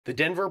The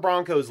Denver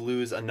Broncos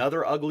lose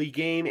another ugly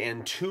game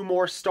and two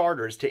more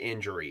starters to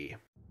injury.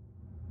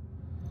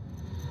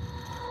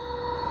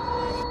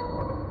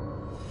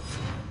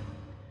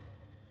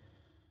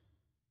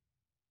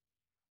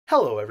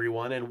 Hello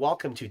everyone and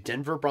welcome to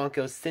Denver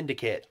Broncos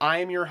Syndicate. I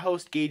am your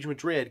host Gage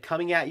Madrid,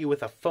 coming at you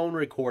with a phone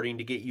recording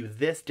to get you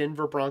this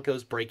Denver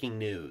Broncos breaking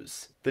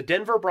news. The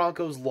Denver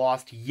Broncos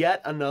lost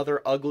yet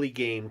another ugly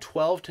game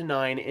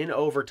 12-9 in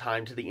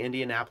overtime to the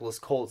Indianapolis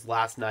Colts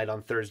last night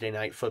on Thursday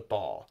Night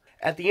Football.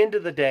 At the end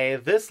of the day,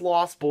 this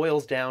loss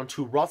boils down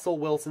to Russell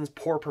Wilson's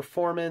poor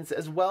performance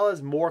as well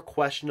as more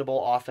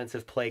questionable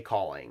offensive play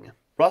calling.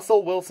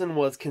 Russell Wilson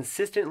was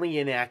consistently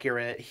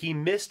inaccurate, he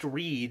missed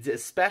reads,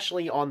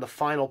 especially on the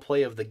final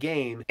play of the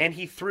game, and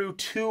he threw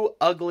two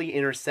ugly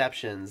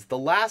interceptions, the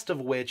last of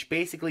which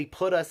basically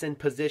put us in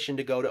position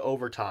to go to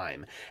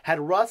overtime. Had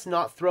Russ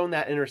not thrown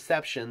that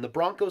interception, the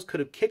Broncos could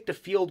have kicked a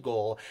field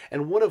goal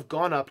and would have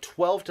gone up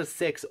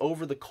 12-6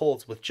 over the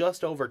Colts with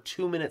just over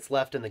 2 minutes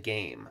left in the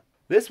game.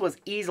 This was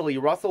easily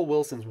Russell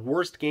Wilson's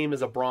worst game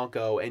as a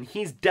Bronco, and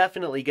he's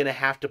definitely going to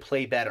have to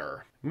play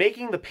better.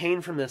 Making the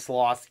pain from this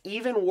loss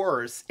even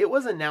worse, it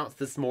was announced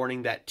this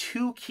morning that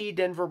two key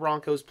Denver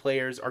Broncos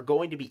players are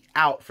going to be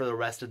out for the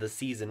rest of the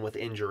season with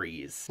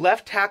injuries.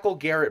 Left tackle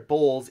Garett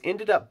Bolles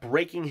ended up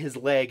breaking his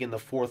leg in the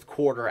fourth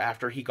quarter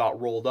after he got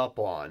rolled up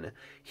on.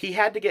 He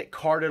had to get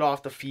carted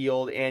off the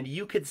field, and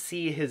you could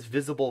see his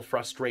visible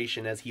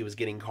frustration as he was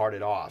getting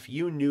carted off.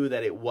 You knew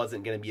that it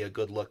wasn't going to be a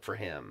good look for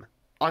him.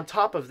 On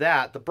top of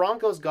that, the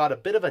Broncos got a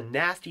bit of a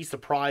nasty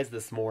surprise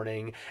this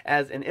morning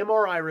as an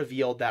MRI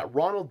revealed that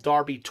Ronald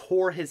Darby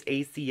tore his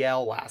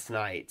ACL last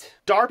night.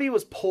 Darby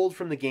was pulled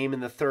from the game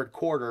in the third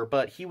quarter,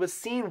 but he was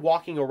seen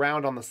walking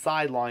around on the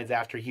sidelines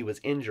after he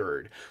was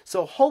injured.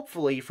 So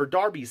hopefully, for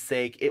Darby's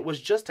sake, it was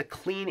just a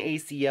clean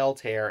ACL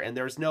tear and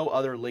there's no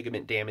other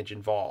ligament damage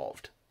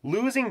involved.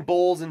 Losing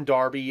Bolles and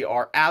Darby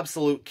are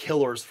absolute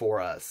killers for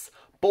us.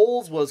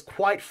 Bolles was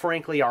quite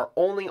frankly our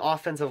only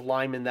offensive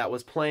lineman that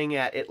was playing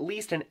at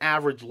least an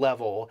average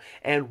level,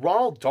 and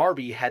Ronald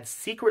Darby had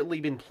secretly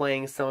been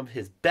playing some of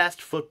his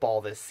best football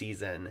this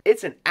season.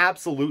 It's an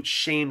absolute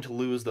shame to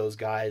lose those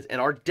guys, and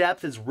our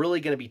depth is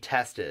really going to be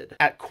tested.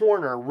 At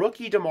corner,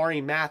 rookie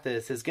Damari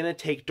Mathis is going to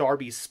take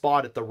Darby's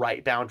spot at the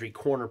right boundary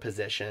corner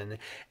position,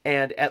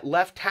 and at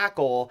left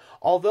tackle,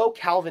 although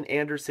Calvin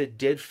Anderson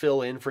did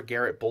fill in for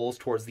Garett Bolles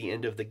towards the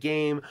end of the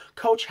game,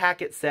 Coach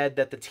Hackett said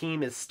that the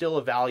team is still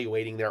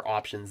evaluating their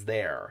options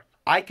there.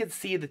 I could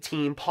see the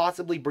team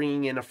possibly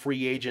bringing in a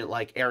free agent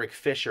like Eric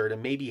Fisher to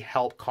maybe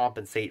help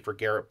compensate for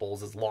Garett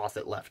Bolles' loss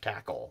at left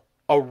tackle.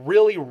 A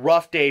really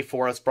rough day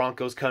for us,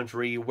 Broncos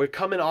country. We're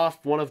coming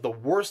off one of the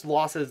worst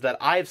losses that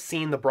I've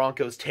seen the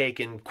Broncos take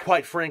in,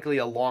 quite frankly,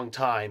 a long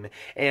time.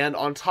 And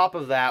on top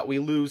of that, we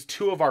lose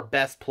two of our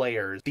best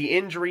players. The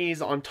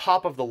injuries on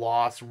top of the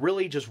loss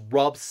really just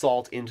rub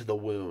salt into the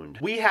wound.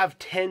 We have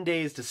 10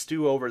 days to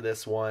stew over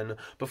this one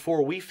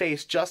before we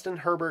face Justin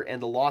Herbert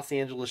and the Los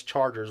Angeles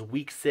Chargers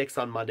Week 6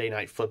 on Monday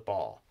Night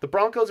Football. The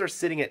Broncos are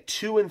sitting at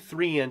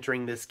 2-3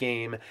 entering this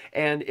game,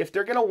 and if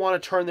they're going to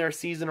want to turn their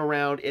season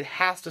around, it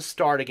has to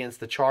start against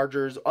the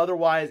Chargers,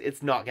 otherwise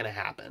it's not going to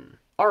happen.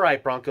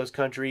 Alright Broncos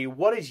country,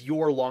 what is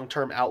your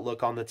long-term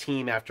outlook on the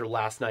team after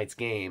last night's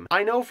game?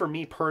 I know for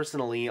me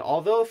personally,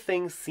 although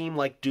things seem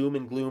like doom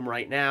and gloom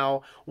right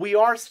now, we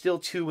are still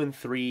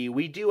 2-3,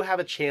 we do have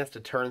a chance to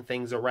turn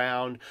things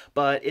around,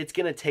 but it's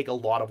going to take a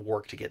lot of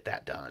work to get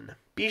that done.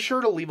 Be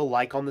sure to leave a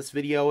like on this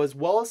video as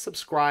well as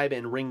subscribe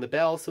and ring the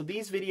bell so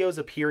these videos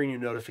appear in your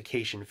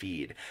notification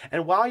feed.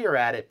 And while you're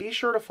at it, be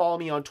sure to follow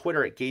me on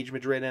Twitter at Gage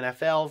Madrid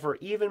NFL for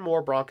even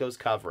more Broncos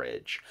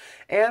coverage.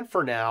 And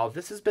for now,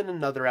 this has been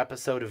another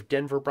episode of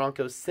Denver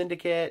Broncos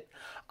Syndicate.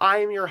 I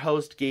am your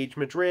host, Gage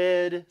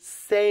Madrid,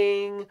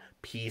 saying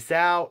peace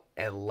out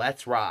and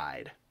let's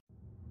ride.